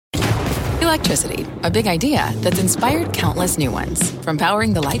Electricity, a big idea that's inspired countless new ones. From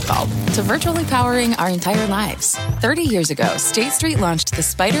powering the light bulb to virtually powering our entire lives. 30 years ago, State Street launched the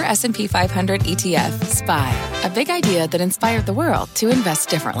Spider S&P 500 ETF, SPY. A big idea that inspired the world to invest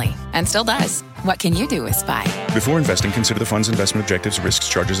differently. And still does. What can you do with SPY? Before investing, consider the fund's investment objectives, risks,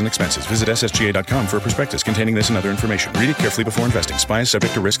 charges, and expenses. Visit ssga.com for a prospectus containing this and other information. Read it carefully before investing. SPY is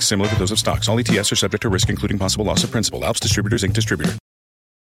subject to risks similar to those of stocks. All ETFs are subject to risk, including possible loss of principal. Alps Distributors, Inc. Distributor.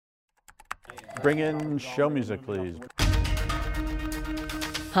 Bring in show music, please.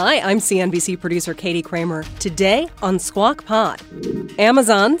 Hi, I'm CNBC producer Katie Kramer. Today on Squawk Pod,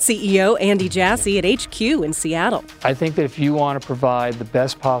 Amazon CEO Andy Jassy at HQ in Seattle. I think that if you want to provide the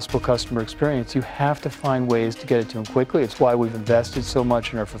best possible customer experience, you have to find ways to get it to them quickly. It's why we've invested so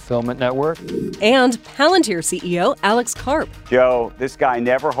much in our fulfillment network. And Palantir CEO Alex Karp. Joe, this guy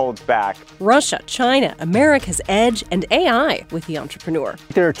never holds back. Russia, China, America's edge, and AI with the entrepreneur.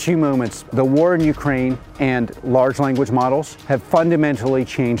 There are two moments. The war in Ukraine and large language models have fundamentally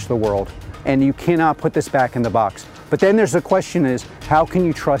changed the world, and you cannot put this back in the box. But then there's the question is, how can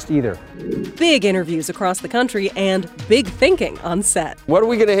you trust either? Big interviews across the country and big thinking on set. What are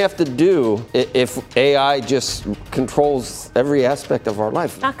we going to have to do if AI just controls every aspect of our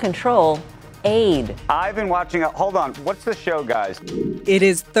life? Not control, aid. I've been watching hold on, what's the show, guys? It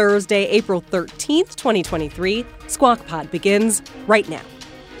is Thursday, April 13th, 2023. Squawk Pod begins right now.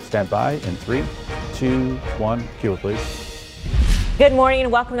 Stand by in 3, 2, 1. Cue it, please. Good morning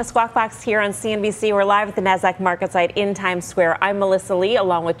and welcome to Squawk Box here on CNBC. We're live at the NASDAQ market site in Times Square. I'm Melissa Lee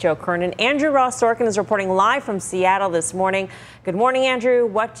along with Joe Kernan. Andrew Ross Sorkin is reporting live from Seattle this morning. Good morning, Andrew.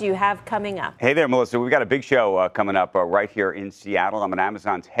 What do you have coming up? Hey there, Melissa. We've got a big show coming up right here in Seattle. I'm at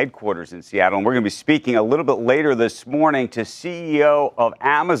Amazon's headquarters in Seattle, and we're going to be speaking a little bit later this morning to CEO of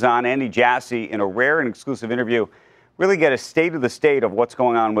Amazon, Andy Jassy, in a rare and exclusive interview. Really get a state of the state of what's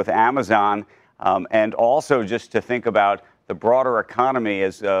going on with Amazon, and also just to think about the broader economy,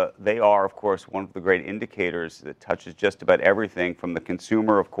 as they are, of course, one of the great indicators that touches just about everything from the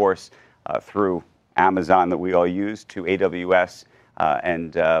consumer, of course, through Amazon that we all use, to AWS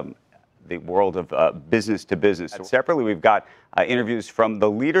and the world of business to business. Separately, we've got interviews from the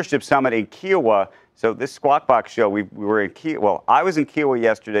Leadership Summit in Kiowa. So this Squawk Box show, we were in Kiowa. Well, I was in Kiowa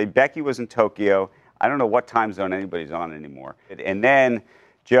yesterday. Becky was in Tokyo. I don't know what time zone anybody's on anymore. And then,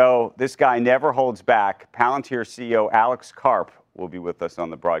 Joe, this guy never holds back. Palantir CEO Alex Karp will be with us on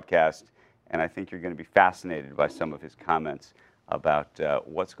the broadcast, and I think you're going to be fascinated by some of his comments about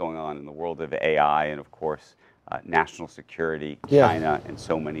what's going on in the world of AI and, of course, national security, China, and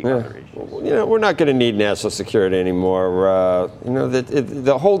so many other issues. Well, we're not going to need national security anymore.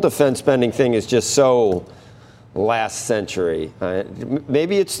 The whole defense spending thing is just so last century.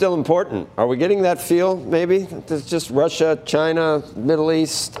 Maybe it's still important. Are we getting that feel? Maybe it's just Russia, China, Middle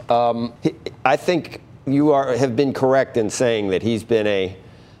East. I think you have been correct in saying that he's been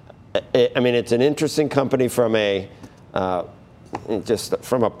it's an interesting company from just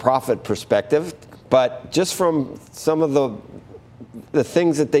from a profit perspective, but just from some of the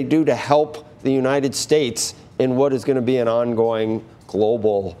things that they do to help the United States in what is going to be an ongoing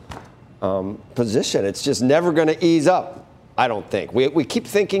global position. It's just never going to ease up, I don't think. We keep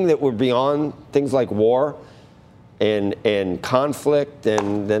thinking that we're beyond things like war and conflict,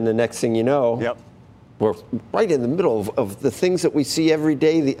 and then the next thing you know, we're right in the middle of the things that we see every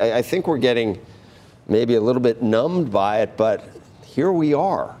day. I think we're getting maybe a little bit numbed by it, but here we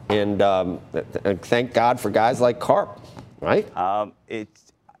are. And thank God for guys like Karp, right?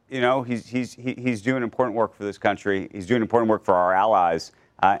 He's doing important work for this country. He's doing important work for our allies.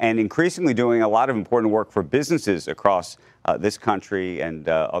 And increasingly doing a lot of important work for businesses across this country and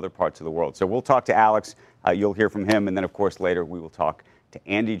other parts of the world. So we'll talk to Alex. You'll hear from him. And then, of course, later we will talk to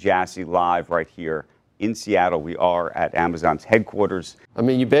Andy Jassy live right here in Seattle. We are at Amazon's headquarters. I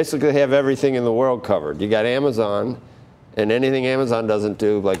mean, you basically have everything in the world covered. You got Amazon and anything Amazon doesn't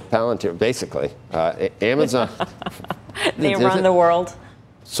do, like Palantir, basically. Amazon. They run the world.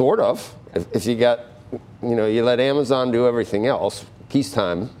 Sort of. If you got, you let Amazon do everything else.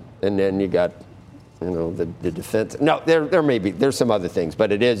 Peacetime, and then you got, the defense. No, there's some other things,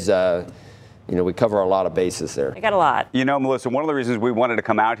 but it is, we cover a lot of bases there. I got a lot. Melissa, one of the reasons we wanted to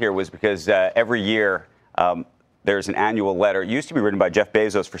come out here was because every year there's an annual letter. It used to be written by Jeff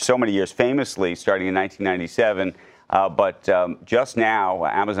Bezos for so many years, famously starting in 1997. But just now,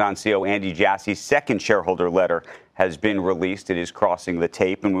 Amazon CEO Andy Jassy's second shareholder letter has been released. It is crossing the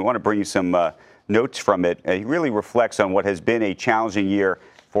tape, and we want to bring you some notes from it. He really reflects on what has been a challenging year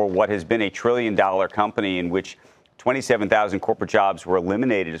for what has been a trillion-dollar company in which 27,000 corporate jobs were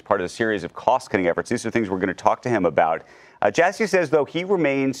eliminated as part of a series of cost-cutting efforts. These are things we're going to talk to him about. Jassy says, though, he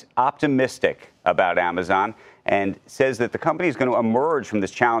remains optimistic about Amazon and says that the company is going to emerge from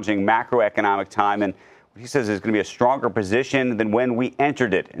this challenging macroeconomic time. And he says there's going to be a stronger position than when we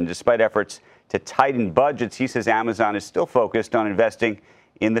entered it. And despite efforts to tighten budgets, he says Amazon is still focused on investing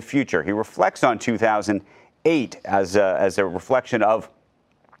in the future. He reflects on 2008 as a reflection of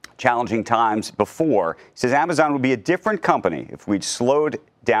challenging times before. He says Amazon would be a different company if we'd slowed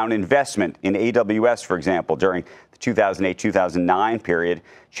down investment in AWS, for example, during the 2008-2009 period.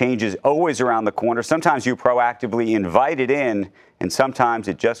 Change is always around the corner. Sometimes you proactively invite it in, and sometimes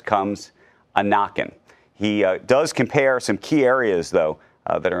it just comes a knockin'. He does compare some key areas, though,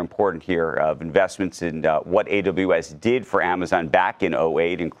 that are important here of investments in what AWS did for Amazon back in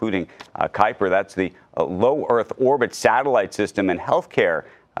 2008, including Kuiper. That's the low Earth orbit satellite system and healthcare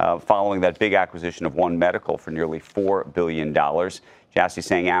following that big acquisition of One Medical for nearly $4 billion. Jassy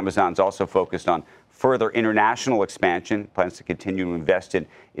saying Amazon's also focused on further international expansion, plans to continue to invest in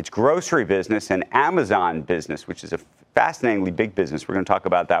its grocery business and Amazon business, which is a fascinatingly big business. We're going to talk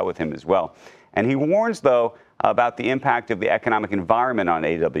about that with him as well. And he warns, though, about the impact of the economic environment on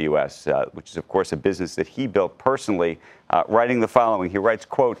AWS, which is, of course, a business that he built personally, writing the following. He writes,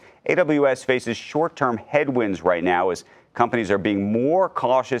 quote, AWS faces short-term headwinds right now as companies are being more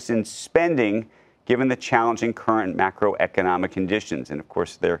cautious in spending given the challenging current macroeconomic conditions. And, of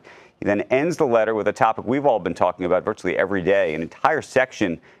course, he then ends the letter with a topic we've all been talking about virtually every day, an entire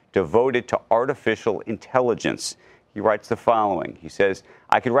section devoted to artificial intelligence. He writes the following. He says,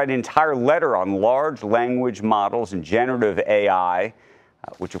 I could write an entire letter on large language models and generative AI,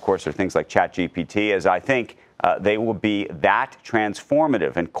 which, of course, are things like ChatGPT, as I think they will be that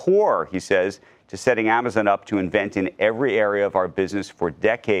transformative and core, he says, to setting Amazon up to invent in every area of our business for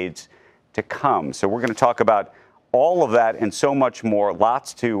decades to come. So we're going to talk about all of that and so much more.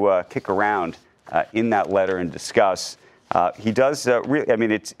 Lots to kick around in that letter and discuss. He does really, I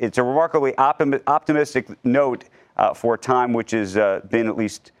mean, it's a remarkably optimistic note for a time which has been, at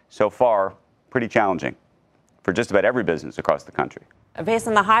least so far, pretty challenging for just about every business across the country. Based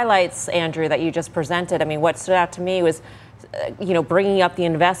on the highlights, Andrew, that you just presented, I mean, what stood out to me was, bringing up the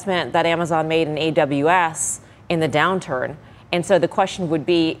investment that Amazon made in AWS in the downturn. And so the question would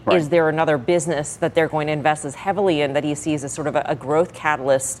be, right, is there another business that they're going to invest as heavily in that he sees as sort of a growth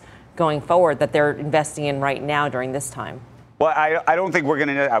catalyst going forward that they're investing in right now during this time? Well, I don't think we're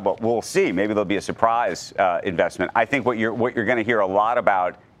going to. We'll see. Maybe there'll be a surprise investment. I think what you're going to hear a lot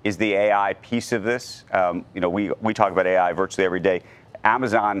about is the AI piece of this. We talk about AI virtually every day.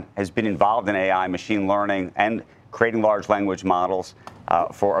 Amazon has been involved in AI, machine learning, and creating large language models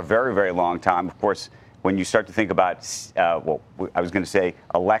for a very, very long time. Of course, when you start to think about, I was going to say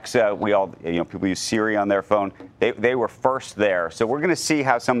Alexa. We all, people use Siri on their phone. They were first there. So we're going to see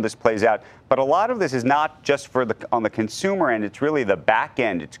how some of this plays out. But a lot of this is not just on the consumer end. It's really the back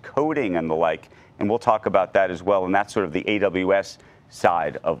end. It's coding and the like. And we'll talk about that as well. And that's sort of the AWS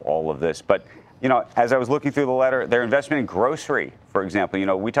side of all of this. But, as I was looking through the letter, their investment in grocery, for example,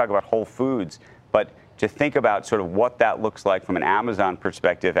 we talk about Whole Foods, but to think about sort of what that looks like from an Amazon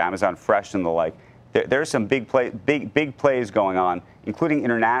perspective, Amazon Fresh and the like, there's some big plays going on, including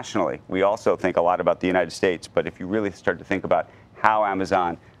internationally. We also think a lot about the United States, but if you really start to think about how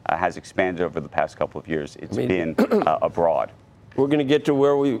Amazon has expanded over the past couple of years, it's been abroad. We're going to get to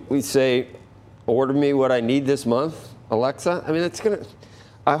where we say, order me what I need this month, Alexa. I mean, it's going to.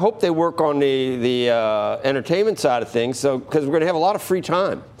 I hope they work on the entertainment side of things, because we're going to have a lot of free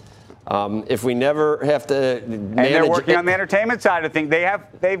time. If we never have to manage, and they're working on the entertainment side of things.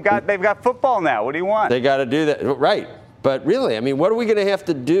 They've got football now. What do you want? They got to do that, right? But really, I mean, what are we going to have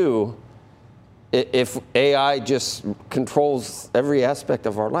to do if AI just controls every aspect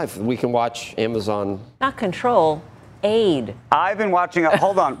of our life? We can watch Amazon. Not control, aid. I've been watching.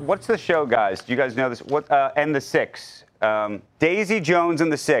 Hold on, what's the show, guys? Do you guys know this? What? And the Six. Daisy Jones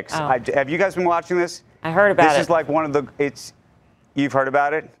and the Six. Oh. Have you guys been watching this? I heard about it. This is like one of the. You've heard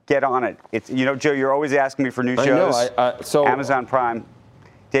about it? Get on it. It's Joe, you're always asking me for new shows. I know. So Amazon Prime,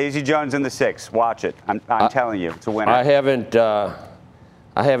 Daisy Jones and the Six. Watch it. I'm telling you, it's a winner. I haven't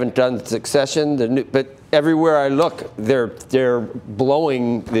done Succession, but everywhere I look, they're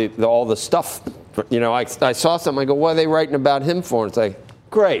blowing all the stuff. I saw something. I go, what are they writing about him for? And it's like,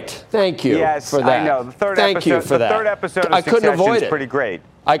 great, thank you for that. I know. The third episode of Succession is pretty great.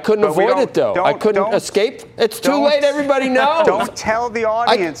 I couldn't avoid it, though. I couldn't escape. It's too late. Everybody knows. Don't tell the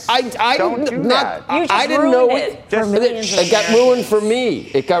audience. Don't do that. You just I didn't know it. It got ruined for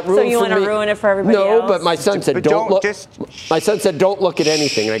me. It got ruined for me. So you want to ruin it for everybody else? No, but my son said, don't look. My son said, don't look at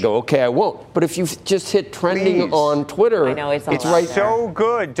anything. And I go, okay, I won't. But if you just hit trending on Twitter, I know, it's right so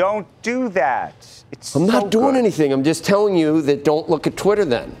good. Don't do that. I'm not doing anything. I'm just telling you that don't look at Twitter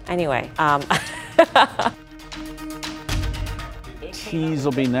then. Anyway. Tease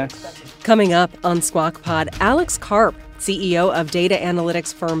will be next. Coming up on Squawk Pod, Alex Karp, CEO of data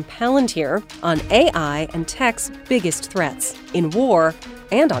analytics firm Palantir, on AI and tech's biggest threats in war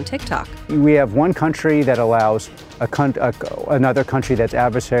and on TikTok. We have one country that allows another country that's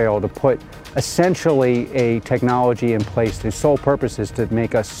adversarial to put essentially a technology in place whose sole purpose is to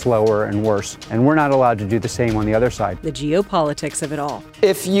make us slower and worse. And we're not allowed to do the same on the other side. The geopolitics of it all.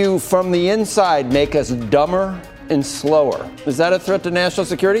 If you, from the inside, make us dumber and slower, is that a threat to national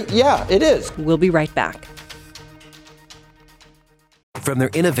security? Yeah, it is. We'll be right back. From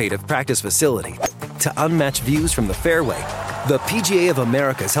their innovative practice facility to unmatched views from the fairway, the PGA of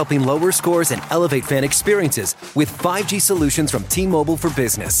America is helping lower scores and elevate fan experiences with 5G solutions from T-Mobile for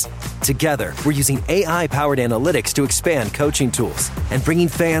Business. Together, we're using AI-powered analytics to expand coaching tools and bringing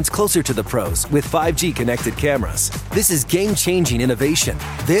fans closer to the pros with 5G connected cameras. This is game-changing innovation.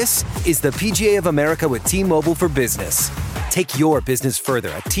 This is the PGA of America with T-Mobile for Business. Take your business further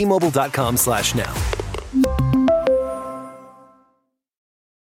at T-Mobile.com/now.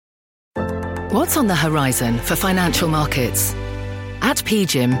 What's on the horizon for financial markets? At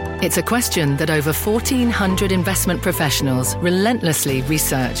PGIM, it's a question that over 1,400 investment professionals relentlessly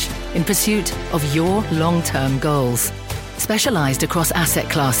research in pursuit of your long-term goals. Specialized across asset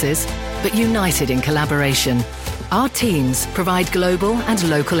classes, but united in collaboration, our teams provide global and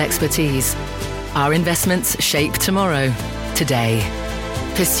local expertise. Our investments shape tomorrow, today.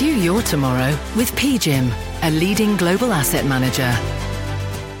 Pursue your tomorrow with PGIM, a leading global asset manager.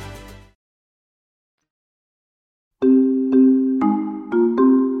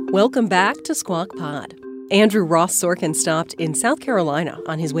 Welcome back to Squawk Pod. Andrew Ross Sorkin stopped in South Carolina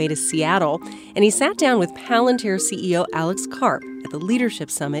on his way to Seattle, and he sat down with Palantir CEO Alex Karp at the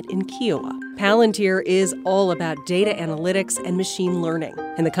Leadership Summit in Kiowa. Palantir is all about data analytics and machine learning,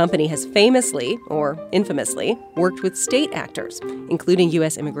 and the company has famously, or infamously, worked with state actors, including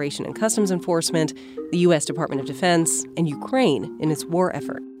U.S. Immigration and Customs Enforcement, the U.S. Department of Defense, and Ukraine in its war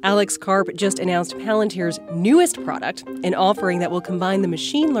effort. Alex Karp just announced Palantir's newest product, an offering that will combine the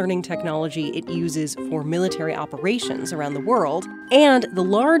machine learning technology it uses for military operations around the world and the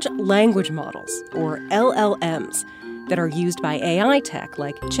large language models, or LLMs, that are used by AI tech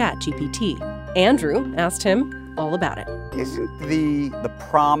like ChatGPT. Andrew asked him all about it. Isn't the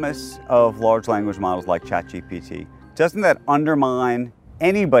promise of large language models like ChatGPT, doesn't that undermine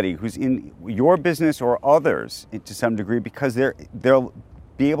anybody who's in your business or others to some degree, because they'll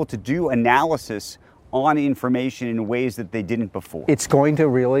be able to do analysis on information in ways that they didn't before? It's going to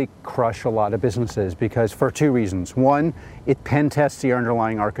really crush a lot of businesses because for two reasons. One, it pen tests the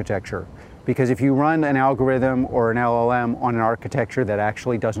underlying architecture. Because if you run an algorithm or an LLM on an architecture that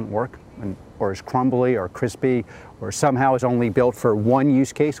actually doesn't work, or is crumbly or crispy, or somehow is only built for one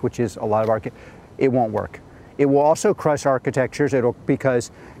use case, which is a lot of it won't work. It will also crush architectures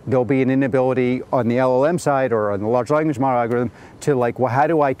because there'll be an inability on the LLM side or on the large language model algorithm to well, how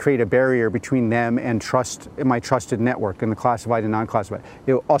do I create a barrier between them and my trusted network and the classified and non-classified?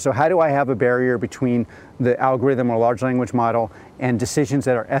 Also, how do I have a barrier between the algorithm or large language model and decisions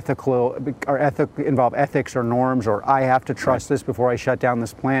that are ethical, involve ethics or norms, or I have to trust this before I shut down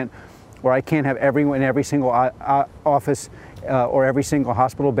this plant, or I can't have everyone in every single office or every single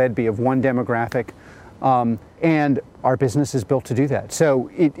hospital bed be of one demographic. And our business is built to do that. So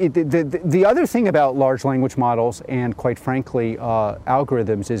the other thing about large language models and, quite frankly,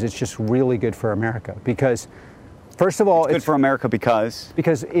 algorithms is it's just really good for America because, first of all, it's good for America because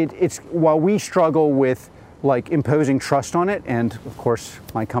it's while we struggle with imposing trust on it, and of course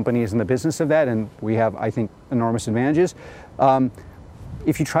my company is in the business of that, and we have, I think, enormous advantages.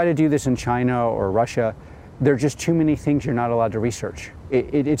 If you try to do this in China or Russia, there are just too many things you're not allowed to research.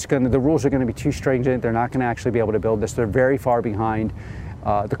 The rules are going to be too stringent. They're not going to actually be able to build this. They're very far behind.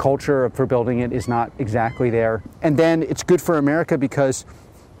 The culture for building it is not exactly there. And then it's good for America because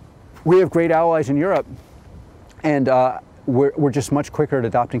we have great allies in Europe, and we're just much quicker at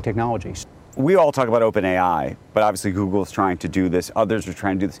adopting technologies. We all talk about OpenAI, but obviously Google is trying to do this. Others are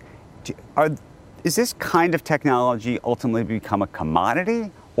trying to do this. Is this kind of technology ultimately become a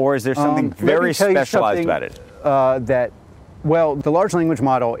commodity? Or is there something very specialized about it? That Well, the large language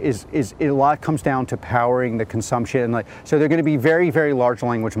model is a lot comes down to powering the consumption. So they're going to be very, very large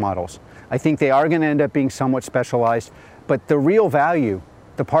language models. I think they are going to end up being somewhat specialized, but the real value,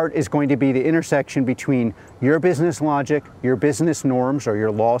 the part is going to be the intersection between your business logic, your business norms or your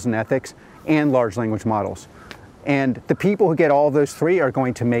laws and ethics, and large language models. And the people who get all those three are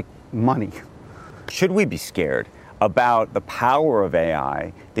going to make money. Should we be scared about the power of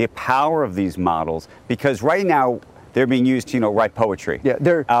AI, the power of these models? Because right now, they're being used to, write poetry. Yeah,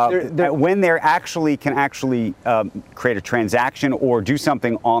 when they can create a transaction or do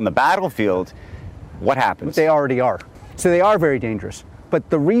something on the battlefield, what happens? They already are. So they are very dangerous. But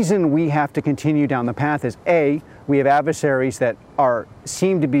the reason we have to continue down the path is A, we have adversaries that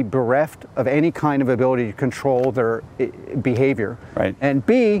seem to be bereft of any kind of ability to control their behavior. Right. And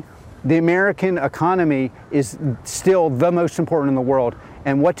B, the American economy is still the most important in the world.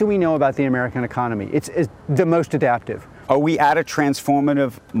 And what do we know about the American economy? It's the most adaptive. Are we at a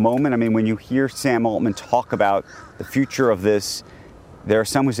transformative moment? I mean, when you hear Sam Altman talk about the future of this, there are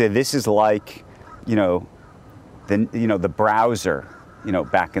some who say this is like, the browser,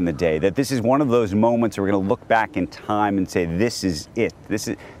 back in the day. That this is one of those moments where we're going to look back in time and say, this is it.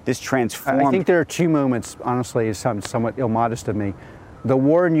 This transformed. I think there are two moments, honestly, is somewhat ill-modest of me. The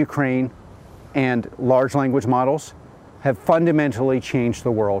war in Ukraine and large language models have fundamentally changed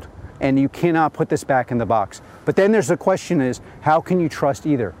the world. And you cannot put this back in the box. But then there's the question is, how can you trust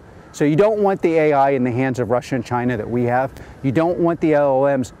either? So you don't want the AI in the hands of Russia and China that we have. You don't want the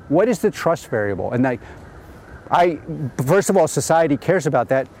LLMs. What is the trust variable? And first of all, society cares about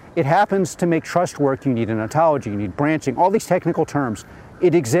that. It happens to make trust work. You need an ontology, you need branching, all these technical terms.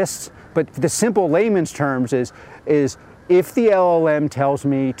 It exists, but the simple layman's terms is if the LLM tells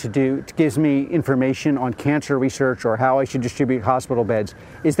me gives me information on cancer research or how I should distribute hospital beds,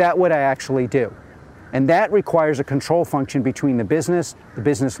 is that what I actually do? And that requires a control function between the business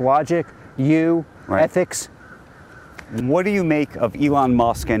logic, right. Ethics. What do you make of Elon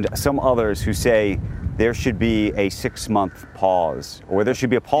Musk and some others who say there should be a 6-month pause, or there should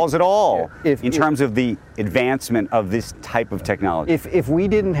be a pause at all in terms of the advancement of this type of technology? If we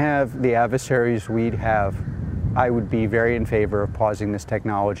didn't have the adversaries we'd have, I would be very in favor of pausing this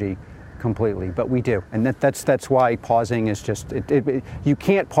technology completely, but we do. And that's why pausing is just, you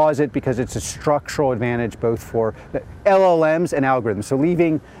can't pause it because it's a structural advantage both for LLMs and algorithms. So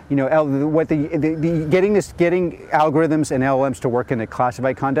leaving, getting algorithms and LLMs to work in a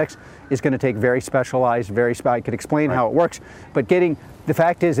classified context is going to take very specialized, I could explain how it works, but the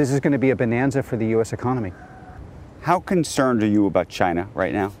fact is this is going to be a bonanza for the US economy. How concerned are you about China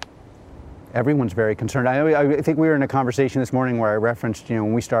right now? Everyone's very concerned. I think we were in a conversation this morning where I referenced,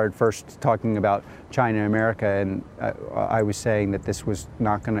 when we started first talking about China and America, and I was saying that this was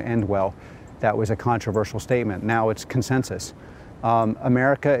not going to end well. That was a controversial statement. Now it's consensus.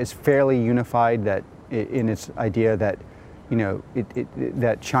 America is fairly unified in its idea that,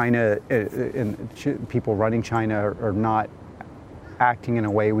 that China and people running China are not acting in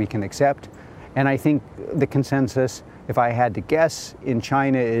a way we can accept. And I think the consensus, if I had to guess, in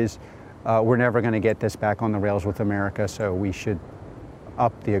China is, we're never going to get this back on the rails with America, so we should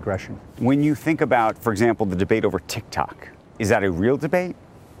up the aggression. When you think about, for example, the debate over TikTok, is that a real debate?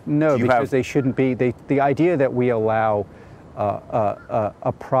 No, because they shouldn't be. The idea that we allow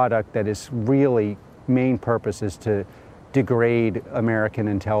a product that is really main purpose is to degrade American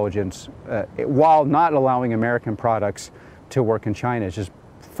intelligence while not allowing American products to work in China is just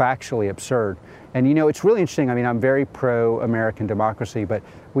factually absurd. And it's really interesting. I mean, I'm very pro-American democracy, but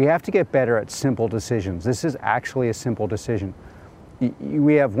we have to get better at simple decisions. This is actually a simple decision.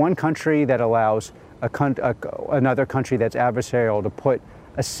 We have one country that allows another country that's adversarial to put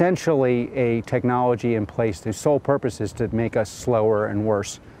essentially a technology in place whose sole purpose is to make us slower and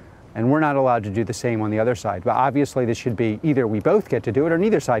worse. And we're not allowed to do the same on the other side. But obviously this should be either we both get to do it or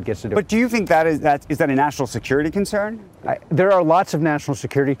neither side gets to do it. But do you think is that a national security concern? There are lots of national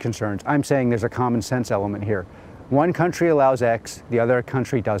security concerns. I'm saying there's a common sense element here. One country allows X, the other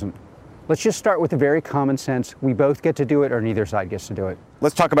country doesn't. Let's just start with a very common sense. We both get to do it or neither side gets to do it.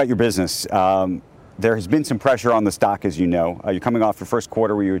 Let's talk about your business. There has been some pressure on the stock, as you know. You're coming off your first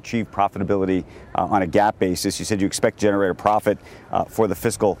quarter where you achieved profitability on a GAAP basis. You said you expect to generate a profit for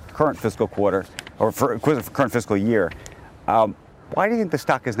the current fiscal quarter, or for current fiscal year. Why do you think the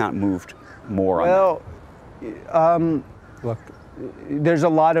stock has not moved more on that? Look, there's a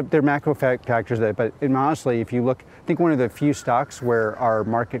lot of macro factors that, but honestly, if you look, I think one of the few stocks where our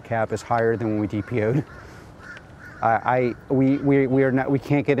market cap is higher than when we DPO'd. We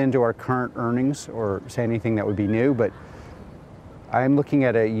can't get into our current earnings or say anything that would be new, but I'm looking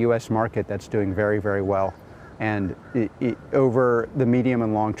at a U.S. market that's doing very, very well. And over the medium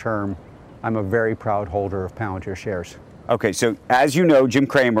and long term, I'm a very proud holder of Palantir shares. Okay, so as you know, Jim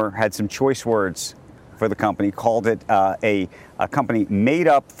Cramer had some choice words for the company, called it a company made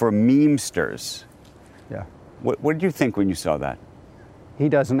up for memesters. Yeah. What did you think when you saw that? He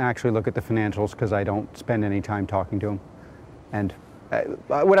doesn't actually look at the financials because I don't spend any time talking to him. And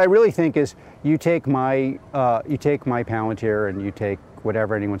what I really think is, you take my Palantir and you take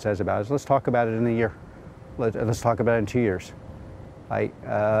whatever anyone says about it. Let's talk about it in a year. Let's talk about it in 2 years.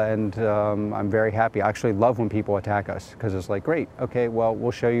 I'm very happy. I actually love when people attack us, because it's like, great, okay, well,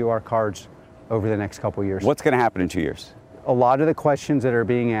 we'll show you our cards over the next couple of years. What's going to happen in 2 years? A lot of the questions that are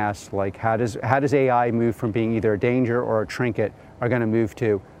being asked, like how does AI move from being either a danger or a trinket, are going to move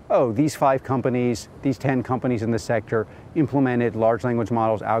to, oh, these 5 companies, these 10 companies in the sector implemented large language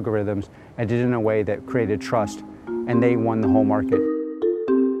models, algorithms, and did it in a way that created trust, and they won the whole market.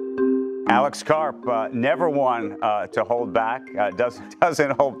 Alex Karp, never one to hold back,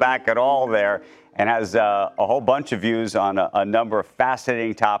 doesn't hold back at all there, and has a whole bunch of views on a number of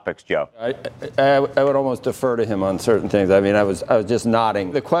fascinating topics, Joe. I would almost defer to him on certain things. I mean, I was just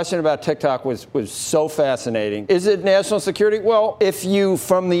nodding. The question about TikTok was so fascinating. Is it national security? Well, if you,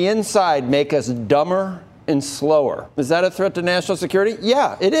 from the inside, make us dumber and slower, is that a threat to national security?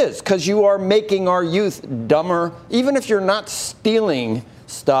 Yeah, it is, because you are making our youth dumber, even if you're not stealing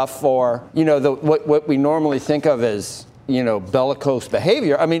stuff or, what we normally think of as, bellicose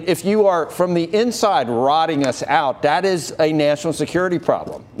behavior. I mean, if you are from the inside rotting us out, that is a national security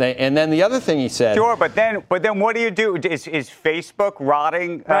problem. And then the other thing he said. Sure, but then what do you do? Is Facebook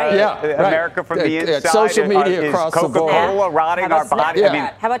rotting America from the inside? Social media across the board. Is Coca-Cola rotting our body? I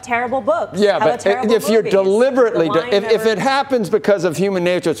mean, how about terrible books? Yeah, but if you're deliberately, if it happens because of human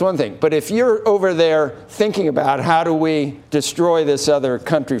nature, it's one thing. But if you're over there thinking about how do we destroy this other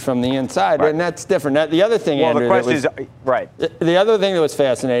country from the inside, and that's different. The other thing, well, Andrew, the question is, right. The other thing that was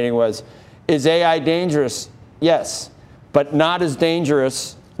fascinating was, is AI dangerous? Yes, but not as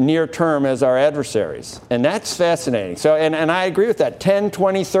dangerous near term as our adversaries. And that's fascinating. So, and I agree with that. 10,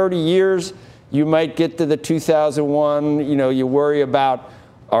 20, 30 years, you might get to the 2001, you worry about,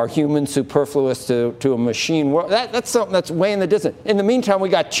 are humans superfluous to a machine world? That's something that's way in the distance. In the meantime, we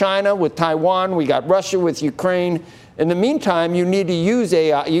got China with Taiwan, we got Russia with Ukraine. In the meantime, you need to use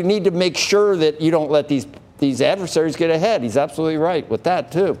AI. You need to make sure that you don't let these adversaries get ahead. He's absolutely right with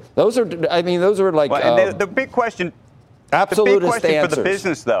that too. Those are like the big question. Absolutist the big question answers. For the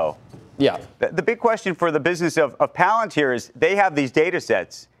business, though. Yeah. The big question for the business of Palantir is, they have these data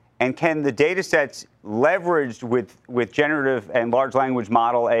sets, and can the data sets leveraged with generative and large language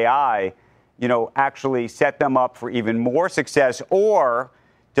model AI, actually set them up for even more success, or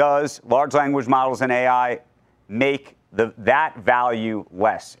does large language models and AI make that value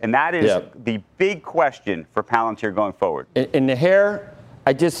less? And that is the big question for Palantir going forward. In the hair,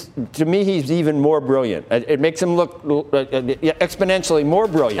 to me, he's even more brilliant. It makes him look exponentially more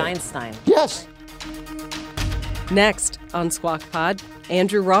brilliant. Einstein. Yes. Next on Squawk Pod,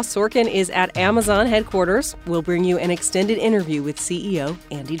 Andrew Ross Sorkin is at Amazon headquarters. We'll bring you an extended interview with CEO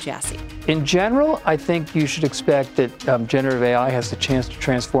Andy Jassy. In general, I think you should expect that generative AI has the chance to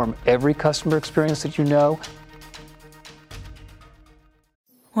transform every customer experience that you know.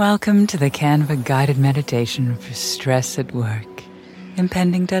 Welcome to the Canva guided meditation for stress at work.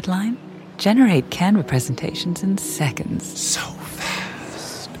 Impending deadline? Generate Canva presentations in seconds. So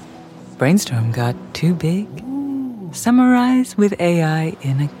fast. Brainstorm got too big? Summarize with AI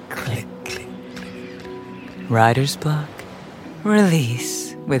in a click. Writer's block?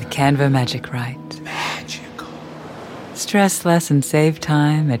 Release with Canva Magic Write. Magical. Stress less and save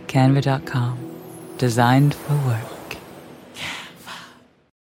time at canva.com. Designed for work.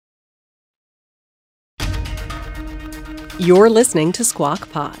 You're listening to Squawk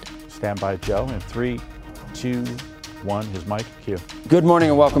Pod. Stand by, Joe, in 3, 2, 1. His mic cue. Good morning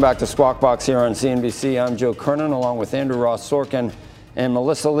and welcome back to Squawk Box here on CNBC. I'm Joe Kernan, along with Andrew Ross Sorkin and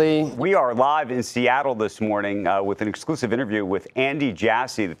Melissa Lee. We are live in Seattle this morning with an exclusive interview with Andy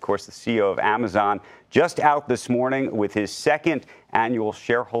Jassy, of course, the CEO of Amazon, just out this morning with his second annual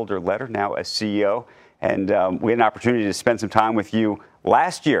shareholder letter, now as CEO. And we had an opportunity to spend some time with you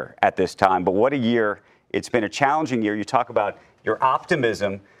last year at this time, but what a year. It's been a challenging year. You talk about your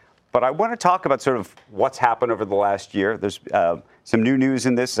optimism, but I want to talk about sort of what's happened over the last year. There's some new news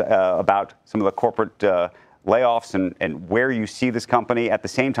in this about some of the corporate layoffs and where you see this company at the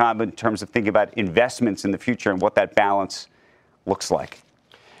same time in terms of thinking about investments in the future and what that balance looks like.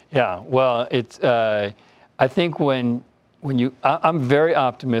 Yeah, well, I think when I'm very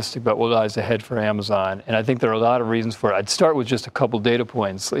optimistic about what lies ahead for Amazon, and I think there are a lot of reasons for it. I'd start with just a couple data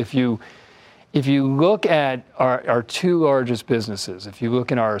points. if you look at our two largest businesses, if you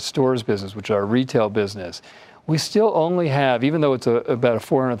look in our stores business, which is our retail business, we still only have, even though it's about a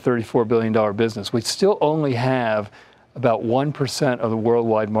 $434 billion business, we still only have about 1% of the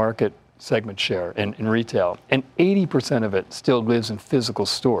worldwide market segment share in retail, and 80% of it still lives in physical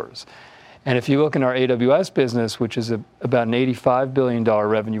stores. And if you look in our AWS business, which is about an $85 billion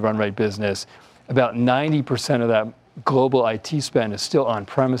revenue run rate business, about 90% of that global IT spend is still on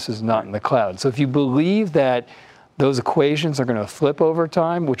premises, not in the cloud. So if you believe that those equations are going to flip over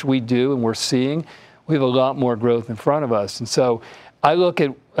time, which we do and we're seeing, we have a lot more growth in front of us. And so I look at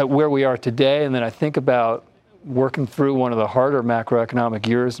where we are today, and then I think about working through one of the harder macroeconomic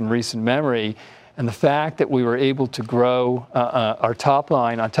years in recent memory, and the fact that we were able to grow our top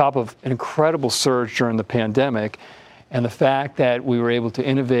line on top of an incredible surge during the pandemic, and the fact that we were able to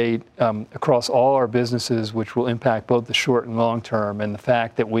innovate across all our businesses, which will impact both the short and long term, and the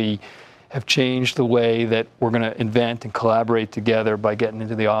fact that we have changed the way that we're going to invent and collaborate together by getting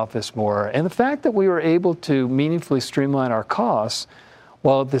into the office more, and the fact that we were able to meaningfully streamline our costs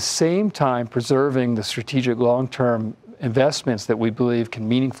while at the same time preserving the strategic long-term investments that we believe can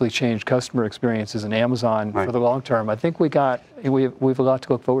meaningfully change customer experiences in Amazon for the long term. I think we have a lot to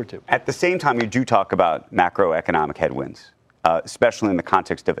look forward to. At the same time, you do talk about macroeconomic headwinds, especially in the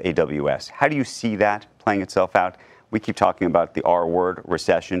context of AWS. How do you see that playing itself out? We keep talking about the R word,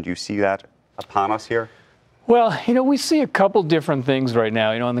 recession. Do you see that upon us here? Well, we see a couple different things right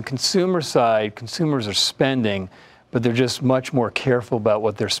now. On the consumer side, consumers are spending, but they're just much more careful about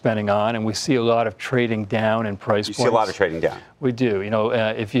what they're spending on, and we see a lot of trading down in price points. You see a lot of trading down. We do.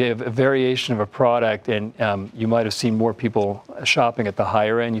 If you have a variation of a product, and you might have seen more people shopping at the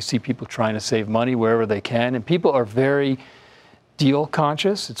higher end, you see people trying to save money wherever they can, and people are very deal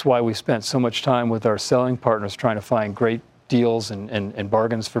conscious. It's why we spent so much time with our selling partners trying to find great deals and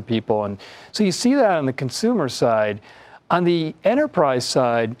bargains for people. And so you see that on the consumer side. On the enterprise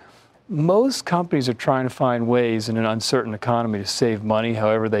side, most companies are trying to find ways in an uncertain economy to save money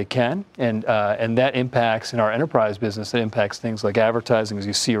however they can, and that impacts in our enterprise business. It impacts things like advertising, as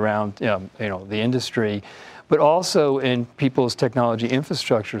you see around the industry, but also in people's technology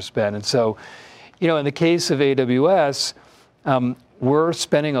infrastructure spend. And so, in the case of AWS, we're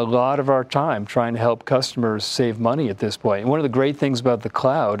spending a lot of our time trying to help customers save money at this point. And one of the great things about the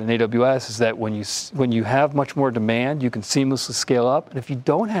cloud and AWS is that when you have much more demand, you can seamlessly scale up. And if you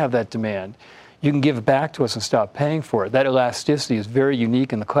don't have that demand, you can give it back to us and stop paying for it. That elasticity is very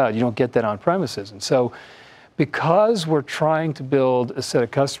unique in the cloud. You don't get that on premises. And so because we're trying to build a set of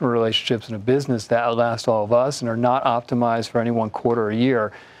customer relationships in a business that outlast all of us and are not optimized for any one quarter or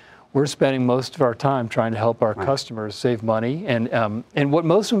year, we're spending most of our time trying to help our customers save money. And what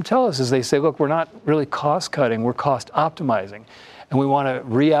most of them tell us is they say, look, we're not really cost cutting, we're cost optimizing. And we want to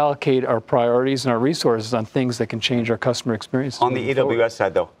reallocate our priorities and our resources on things that can change our customer experience. On the AWS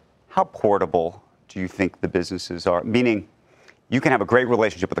side, though, how portable do you think the businesses are? Meaning, you can have a great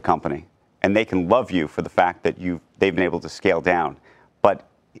relationship with a company, and they can love you for the fact that they've been able to scale down. But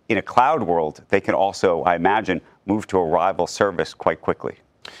in a cloud world, they can also, I imagine, move to a rival service quite quickly.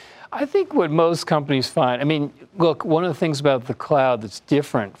 I think what most companies find, look, one of the things about the cloud that's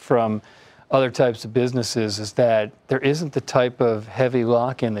different from other types of businesses is that there isn't the type of heavy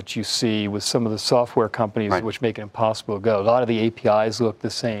lock-in that you see with some of the software companies, which make it impossible to go. A lot of the APIs look the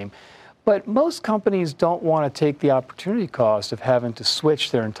same. But most companies don't want to take the opportunity cost of having to switch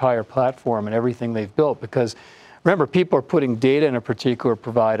their entire platform and everything they've built, because remember, people are putting data in a particular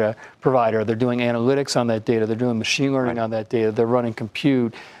provider. They're doing analytics on that data. They're doing machine learning on that data. They're running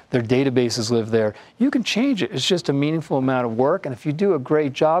compute. Their databases live there. You can change it. It's just a meaningful amount of work. And if you do a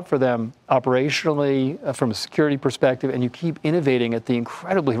great job for them operationally, from a security perspective, and you keep innovating at the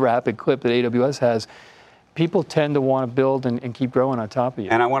incredibly rapid clip that AWS has, people tend to want to build and keep growing on top of you.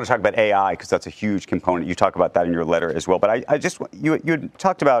 And I want to talk about AI, because that's a huge component. You talk about that in your letter as well. But you had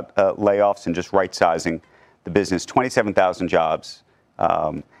talked about layoffs and just right-sizing the business. 27,000 jobs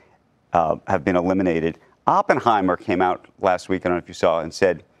have been eliminated. Oppenheimer came out last week, I don't know if you saw, and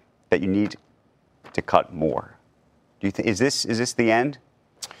said that you need to cut more. Do you think is this the end?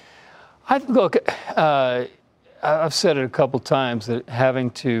 Look, I've said it a couple times that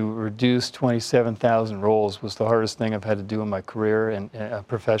having to reduce 27,000 roles was the hardest thing I've had to do in my career and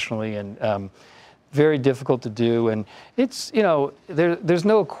professionally, and very difficult to do. And it's there's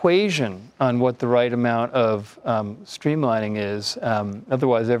no equation on what the right amount of streamlining is.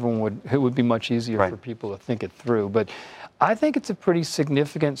 Otherwise, it would be much easier for people to think it through. But I think it's a pretty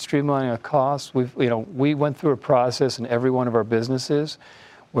significant streamlining of costs. We went through a process in every one of our businesses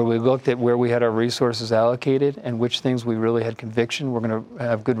where we looked at where we had our resources allocated and which things we really had conviction were going to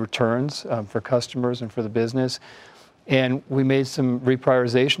have good returns for customers and for the business. And we made some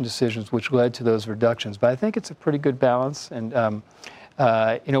reprioritization decisions which led to those reductions. But I think it's a pretty good balance. And,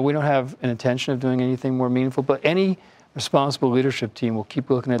 we don't have an intention of doing anything more meaningful, but any responsible leadership team will keep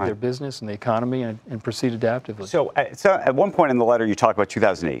looking at their business and the economy and proceed adaptively. So at one point in the letter, you talk about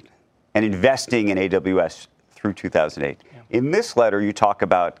 2008 and investing in AWS through 2008. Yeah. In this letter, you talk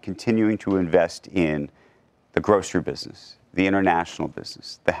about continuing to invest in the grocery business, the international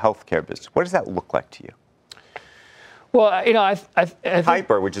business, the healthcare business. What does that look like to you? Well, I think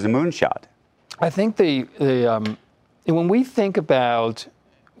Hyper, which is a moonshot. I think when we think about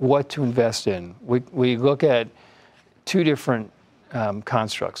what to invest in, we look at two different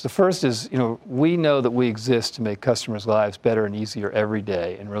constructs. The first is, we know that we exist to make customers' lives better and easier every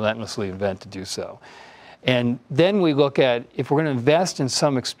day and relentlessly invent to do so. And then we look at, if we're going to invest in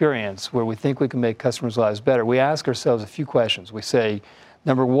some experience where we think we can make customers' lives better, we ask ourselves a few questions. We say,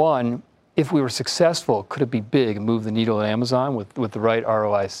 number one, if we were successful, could it be big and move the needle at Amazon with the right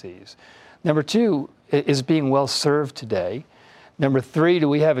ROICs? Number two, is being well served today? Number three, do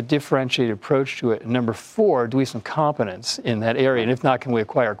we have a differentiated approach to it? And number four, do we have some competence in that area? And if not, can we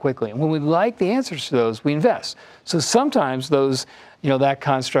acquire quickly? And when we like the answers to those, we invest. So sometimes those, that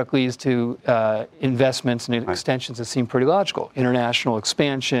construct leads to investments and extensions that seem pretty logical. International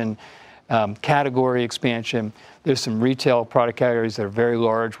expansion, category expansion. There's some retail product categories that are very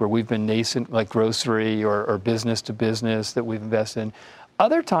large where we've been nascent, like grocery or business to business that we've invested in.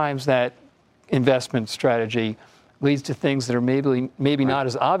 Other times that investment strategy leads to things that are maybe not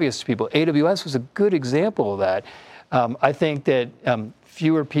as obvious to people. AWS was a good example of that. I think that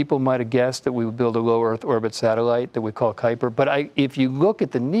fewer people might have guessed that we would build a low Earth orbit satellite that we call Kuiper. But if you look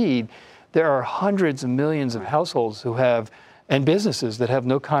at the need, there are hundreds of millions of households who have, and businesses that have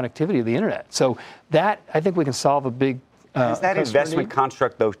no connectivity to the internet. So that, I think we can solve a big Has that investment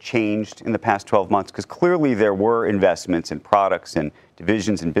construct, though, changed in the past 12 months? Because clearly there were investments in products and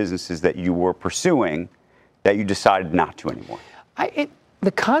divisions and businesses that you were pursuing that you decided not to anymore.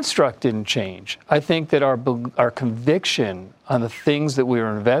 The construct didn't change. I think that our conviction on the things that we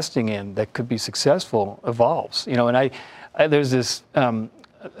were investing in that could be successful evolves. And there's this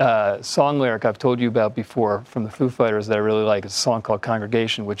song lyric I've told you about before from the Foo Fighters that I really like. It's a song called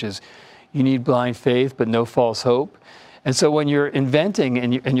Congregation, which is, you need blind faith but no false hope. And so when you're inventing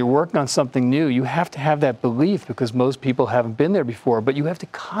and you're working on something new, you have to have that belief because most people haven't been there before, but you have to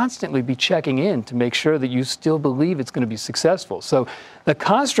constantly be checking in to make sure that you still believe it's going to be successful. So the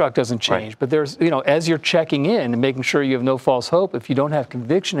construct doesn't change, but there's, as you're checking in and making sure you have no false hope, if you don't have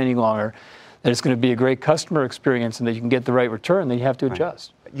conviction any longer that it's going to be a great customer experience and that you can get the right return, then you have to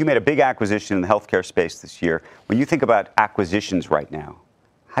adjust. You made a big acquisition in the healthcare space this year. When you think about acquisitions right now,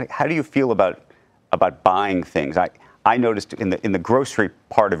 how do you feel about buying things? I noticed in the grocery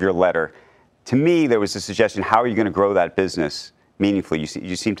part of your letter, to me, there was a suggestion, how are you going to grow that business meaningfully?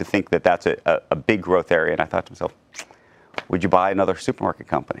 You seem to think that that's a big growth area. And I thought to myself, would you buy another supermarket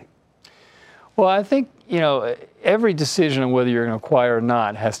company? Well, I think, every decision on whether you're going to acquire or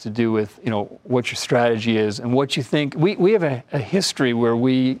not has to do with, what your strategy is and what you think. We have a history where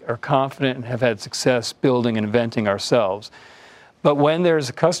we are confident and have had success building and inventing ourselves. But when there's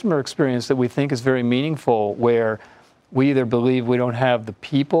a customer experience that we think is very meaningful, where we either believe we don't have the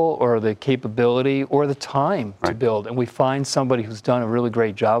people or the capability or the time to build, and we find somebody who's done a really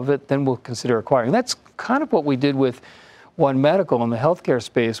great job of it, then we'll consider acquiring. That's kind of what we did with One Medical in the healthcare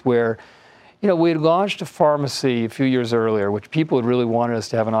space, where we had launched a pharmacy a few years earlier, which people had really wanted us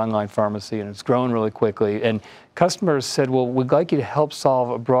to have an online pharmacy, and it's grown really quickly. And customers said, well, we'd like you to help solve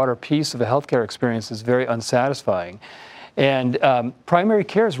a broader piece of a healthcare experience that's very unsatisfying. And primary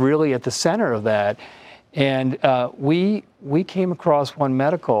care is really at the center of that. And we came across One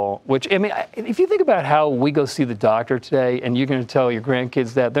Medical, which, if you think about how we go see the doctor today, and you're going to tell your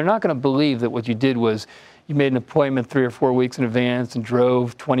grandkids that, they're not going to believe that what you did was you made an appointment 3 or 4 weeks in advance and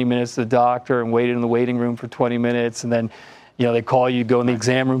drove 20 minutes to the doctor and waited in the waiting room for 20 minutes. And then, they call you, go in the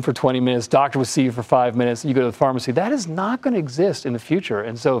exam room for 20 minutes, doctor will see you for 5 minutes, and you go to the pharmacy. That is not going to exist in the future.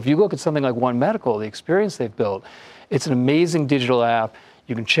 And so if you look at something like One Medical, the experience they've built, it's an amazing digital app.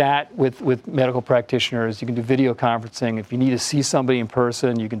 You can chat with medical practitioners. You can do video conferencing. If you need to see somebody in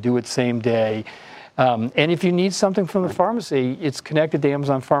person, you can do it same day. And if you need something from the pharmacy, it's connected to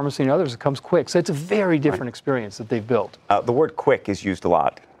Amazon Pharmacy and others. It comes quick. So it's a very different experience that they've built. The word quick is used a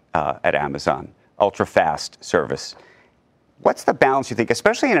lot at Amazon, ultra-fast service. What's the balance, you think,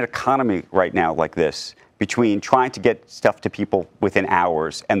 especially in an economy right now like this, between trying to get stuff to people within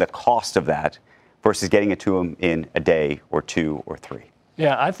hours and the cost of that versus getting it to them in a day or 2 or 3?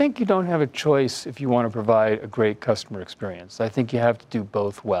 Yeah, I think you don't have a choice if you want to provide a great customer experience. I think you have to do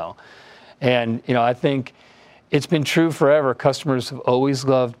both well. And, I think it's been true forever. Customers have always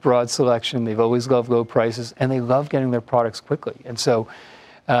loved broad selection. They've always loved low prices, and they love getting their products quickly. And so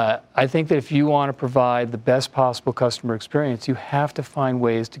I think that if you want to provide the best possible customer experience, you have to find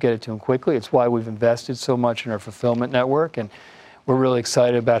ways to get it to them quickly. It's why we've invested so much in our fulfillment network, and we're really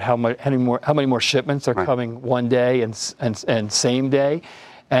excited about how many more shipments are coming one day and same day.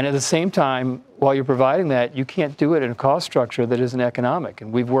 And at the same time, while you're providing that, you can't do it in a cost structure that isn't economic.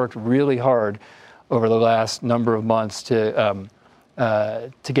 And we've worked really hard over the last number of months to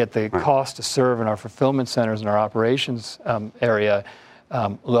get the cost to serve in our fulfillment centers and our operations area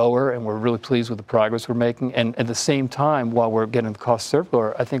lower, and we're really pleased with the progress we're making. And at the same time, while we're getting the cost to serve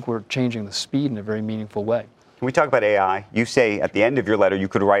lower, I think we're changing the speed in a very meaningful way. Can we talk about AI? You say at the end of your letter you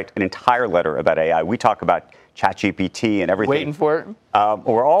could write an entire letter about AI. We talk about ChatGPT and everything. Waiting for it?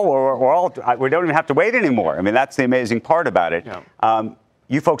 We don't even have to wait anymore. I mean, that's the amazing part about it. Yeah.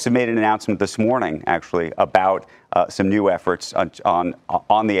 You folks have made an announcement this morning, actually, about some new efforts on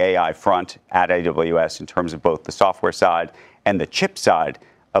the AI front at AWS in terms of both the software side and the chip side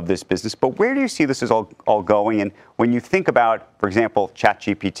of this business. But where do you see this is all going? And when you think about, for example,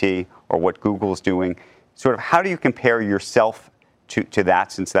 ChatGPT or what Google is doing, sort of how do you compare yourself to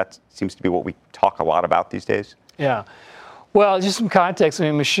that, since that seems to be what we talk a lot about these days? Yeah. Well, just some context. I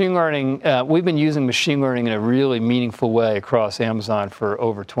mean, machine learning, we've been using machine learning in a really meaningful way across Amazon for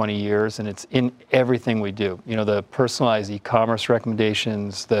over 20 years, and it's in everything we do. The personalized e-commerce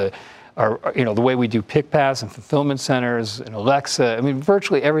recommendations, the way we do pick, pass, and fulfillment centers, and Alexa. I mean,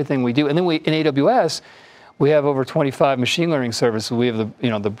 virtually everything we do. And then in AWS, we have over 25 machine learning services. We have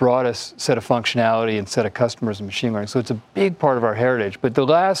the broadest set of functionality and set of customers in machine learning. So it's a big part of our heritage. But the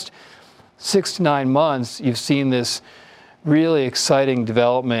last 6 to 9 months, you've seen this really exciting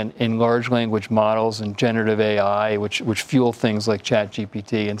development in large language models and generative AI, which fuel things like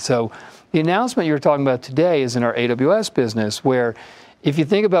ChatGPT. And so the announcement you're talking about today is in our AWS business, where if you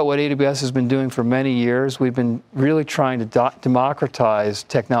think about what AWS has been doing for many years, we've been really trying to democratize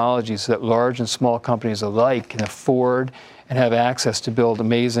technology so that large and small companies alike can afford and have access to build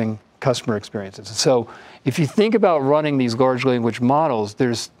amazing customer experiences. And so if you think about running these large language models,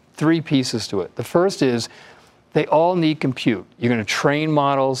 there's 3 pieces to it. The first is they all need compute. You're going to train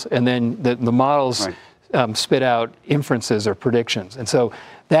models, and then the models spit out inferences or predictions. And so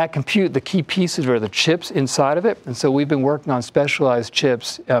that compute, the key pieces are the chips inside of it. And so we've been working on specialized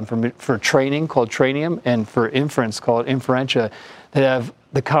chips for training called Trainium, and for inference called Inferentia, that have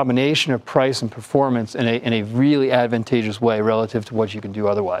the combination of price and performance in a really advantageous way relative to what you can do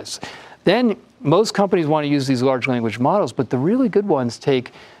otherwise. Then most companies want to use these large language models, but the really good ones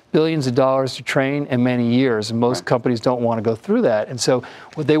take billions of dollars to train and many years, and most companies don't want to go through that. And so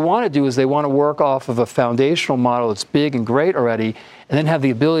what they want to do is they want to work off of a foundational model that's big and great already, and then have the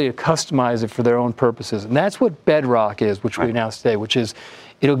ability to customize it for their own purposes. And that's what Bedrock is, which we announced today, which is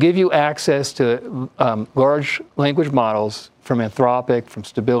it'll give you access to large language models from Anthropic, from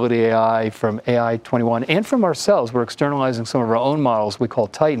Stability AI, from AI21, and from ourselves. We're externalizing some of our own models we call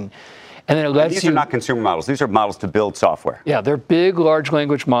Titan. And then it lets these are not consumer models. These are models to build software. Yeah, they're big, large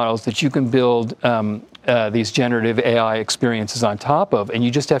language models that you can build these generative AI experiences on top of, and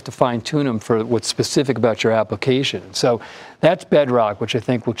you just have to fine-tune them for what's specific about your application. So that's Bedrock, which I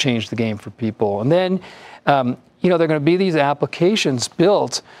think will change the game for people. And then, there are going to be these applications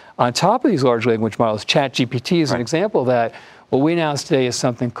built on top of these large language models. ChatGPT is an example of that. What we announced today is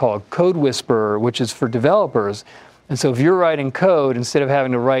something called Code Whisperer, which is for developers. And so if you're writing code, instead of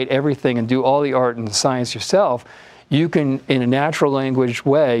having to write everything and do all the art and the science yourself, you can, in a natural language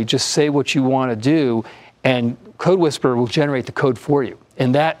way, just say what you want to do, and Code Whisperer will generate the code for you.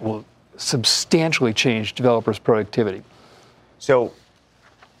 And that will substantially change developers' productivity. So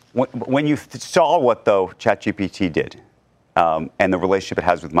when you saw what, though, ChatGPT did and the relationship it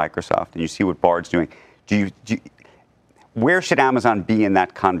has with Microsoft, and you see what Bard's doing, where should Amazon be in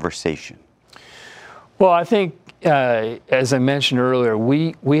that conversation? Well, I think, as I mentioned earlier,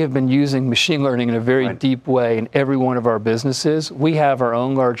 we have been using machine learning in a very deep way in every one of our businesses. We have our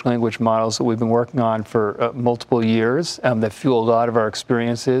own large language models that we've been working on for multiple years that fuel a lot of our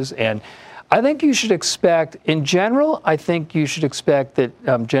experiences. And I think you should expect, in general, I think you should expect that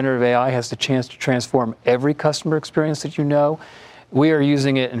generative AI has the chance to transform every customer experience that you know. We are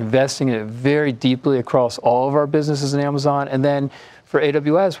using it and investing in it very deeply across all of our businesses in Amazon. And then for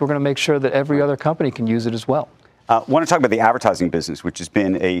AWS, we're going to make sure that every other company can use it as well. I want to talk about the advertising business, which has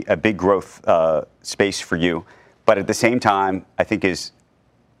been a big growth space for you, but at the same time, I think is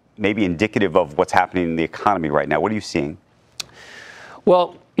maybe indicative of what's happening in the economy right now. What are you seeing?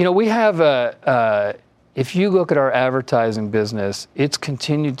 Well, we have if you look at our advertising business, it's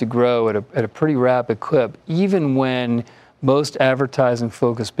continued to grow at a pretty rapid clip, even when most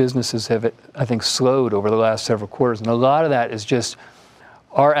advertising-focused businesses have, I think, slowed over the last several quarters. And a lot of that is just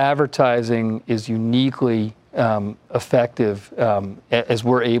our advertising is uniquely effective as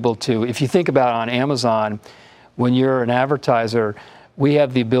we're able to. If you think about on Amazon, when you're an advertiser, we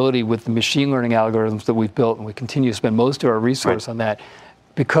have the ability with the machine learning algorithms that we've built, and we continue to spend most of our resource on that.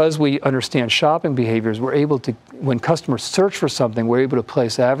 Because we understand shopping behaviors, we're able to, when customers search for something, we're able to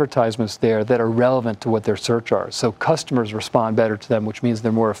place advertisements there that are relevant to what their search are. So customers respond better to them, which means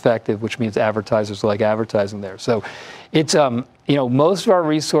they're more effective, which means advertisers like advertising there. So it's, most of our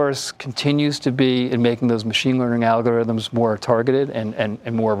resource continues to be in making those machine learning algorithms more targeted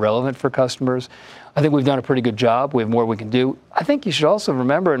and more relevant for customers. I think we've done a pretty good job. We have more we can do. I think you should also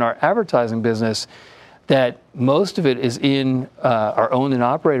remember in our advertising business that most of it is in our owned and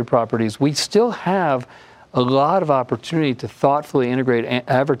operated properties. We still have a lot of opportunity to thoughtfully integrate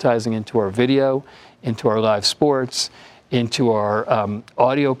advertising into our video, into our live sports, into our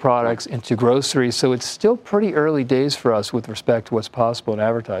audio products, into groceries. So it's still pretty early days for us with respect to what's possible in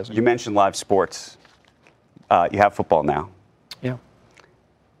advertising. You mentioned live sports. You have football now. Yeah.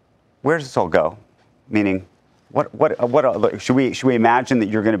 Where does this all go? Meaning, what should we imagine that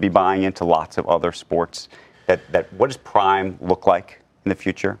you're going to be buying into lots of other sports? That what does Prime look like in the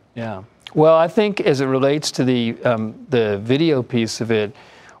future? Yeah. Well, I think as it relates to the video piece of it,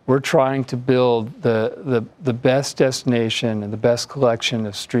 we're trying to build the best destination and the best collection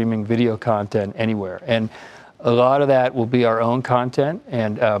of streaming video content anywhere. And a lot of that will be our own content.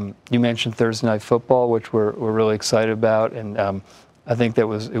 And you mentioned Thursday Night Football, which we're really excited about. And I think it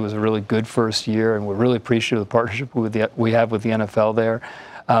was a really good first year, and we're really appreciative of the partnership we have with the NFL there.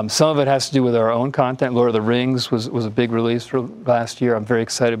 Some of it has to do with our own content. Lord of the Rings was a big release for last year. I'm very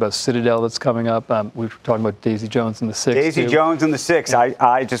excited about Citadel that's coming up. We were talking about Daisy Jones and the Six. Daisy Jones and the Six. Yeah.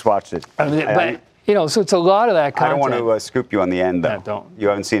 I just watched it. So it's a lot of that content. I don't want to scoop you on the end, though. No, don't. You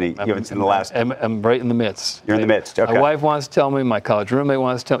haven't seen it. You haven't seen the last. I'm right in the midst. You're in the midst. Okay. My wife wants to tell me. My college roommate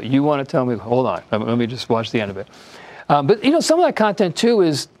wants to tell me. You want to tell me? Hold on. Let me just watch the end of it. But some of that content too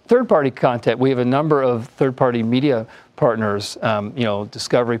is third-party content. We have a number of third-party media partners,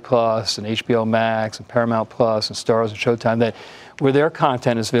 Discovery Plus and HBO Max and Paramount Plus and Starz and Showtime, where their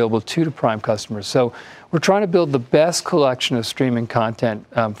content is available to Prime customers. So we're trying to build the best collection of streaming content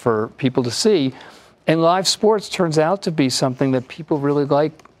for people to see. And live sports turns out to be something that people really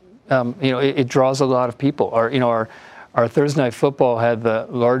like. It draws a lot of people. Our Thursday Night Football had the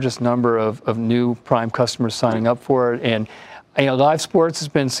largest number of new Prime customers signing up for it, and live sports has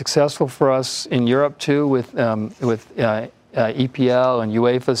been successful for us in Europe too, with EPL and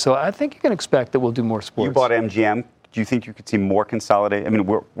UEFA. So I think you can expect that we'll do more sports. You bought MGM. Do you think you could see more consolidation? I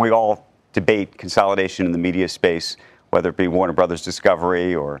mean, we all debate consolidation in the media space, whether it be Warner Brothers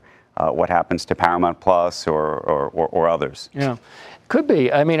Discovery or what happens to Paramount Plus or others. Yeah, could be.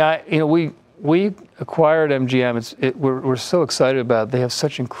 I mean, we acquired MGM. We're so excited about it. They have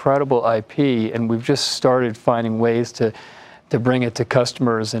such incredible IP, and we've just started finding ways to bring it to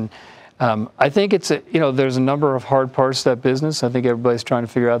customers. And I think there's a number of hard parts to that business. I think everybody's trying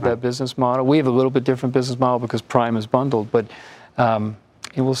to figure out that business model. We have a little bit different business model because Prime is bundled, but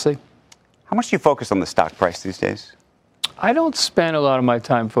we'll see. How much do you focus on the stock price these days? I don't spend a lot of my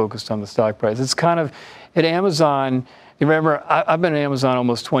time focused on the stock price. It's kind of at Amazon. You remember, I've been at Amazon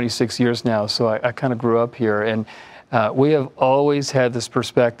almost 26 years now, so I kind of grew up here. And we have always had this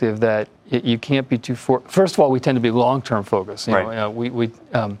perspective that you can't be too first of all, we tend to be long-term focused. There's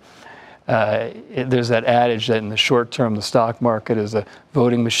that adage that in the short term, the stock market is a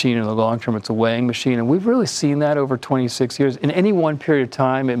voting machine. In the long term, it's a weighing machine. And we've really seen that over 26 years. In any one period of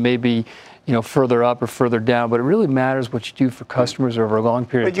time, it may be further up or further down, but it really matters what you do for customers over a long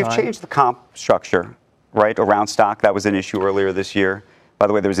period of time. But you've changed the comp structure, right, around stock. That was an issue earlier this year. By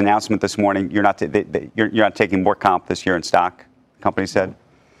the way, there was an announcement this morning. You're not taking more comp this year in stock, the company said?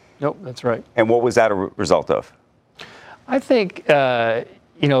 Nope, that's right. And what was that a result of? I think,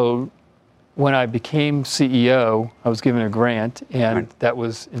 when I became CEO, I was given a grant, and that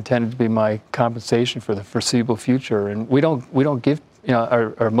was intended to be my compensation for the foreseeable future. And we don't give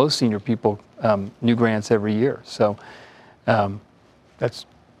our most senior people new grants every year. So that's.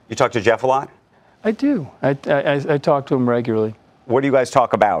 You talk to Jeff a lot? I do. I talk to him regularly. What do you guys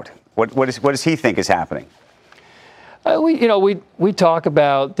talk about? What does he think is happening? We talk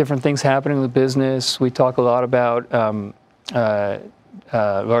about different things happening in the business. We talk a lot about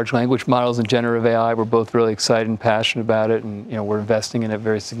large language models and generative AI. We're both really excited and passionate about it, and we're investing in it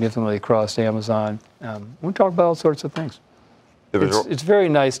very significantly across Amazon. We talk about all sorts of things. It's very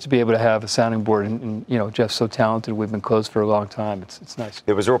nice to be able to have a sounding board, and Jeff's so talented. We've been close for a long time. It's nice.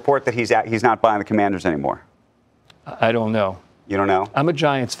 There was a report that he's not buying the Commanders anymore. I don't know. You don't know? I'm a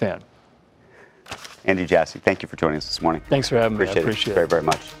Giants fan. Andy Jassy, thank you for joining us this morning. Thanks for having me. I appreciate it very, very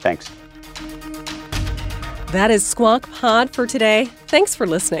much. Thanks. That is Squawk Pod for today. Thanks for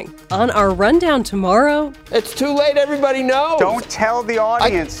listening. On our rundown tomorrow... It's too late, everybody knows. Don't tell the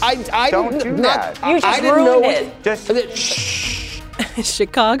audience. Don't do that. You just ruined it. Just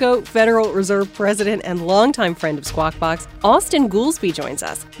Chicago Federal Reserve President and longtime friend of Squawk Box, Austin Goolsbee, joins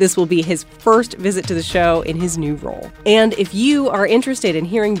us. This will be his first visit to the show in his new role. And if you are interested in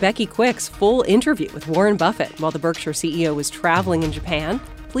hearing Becky Quick's full interview with Warren Buffett while the Berkshire CEO was traveling in Japan,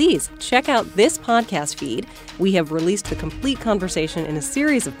 please check out this podcast feed. We have released the complete conversation in a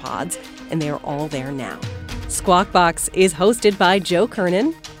series of pods, and they are all there now. Squawk Box is hosted by Joe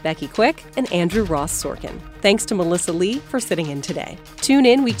Kernan, Becky Quick, and Andrew Ross Sorkin. Thanks to Melissa Lee for sitting in today. Tune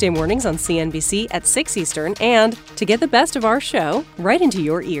in weekday mornings on CNBC at 6 Eastern, and to get the best of our show right into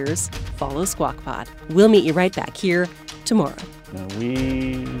your ears, follow Squawk Pod. We'll meet you right back here tomorrow.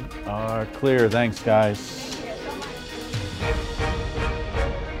 We are clear. Thanks, guys.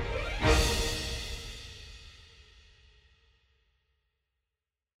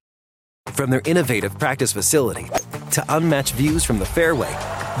 From their innovative practice facility to unmatched views from the fairway,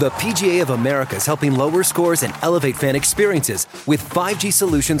 the PGA of America is helping lower scores and elevate fan experiences with 5G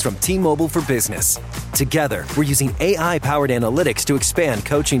solutions from T-Mobile for Business. Together, we're using AI-powered analytics to expand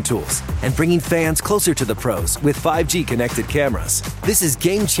coaching tools and bringing fans closer to the pros with 5G connected cameras. This is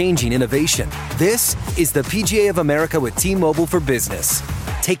game-changing innovation. This is the PGA of America with T-Mobile for Business.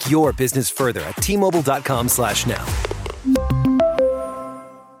 Take your business further at T-Mobile.com/now.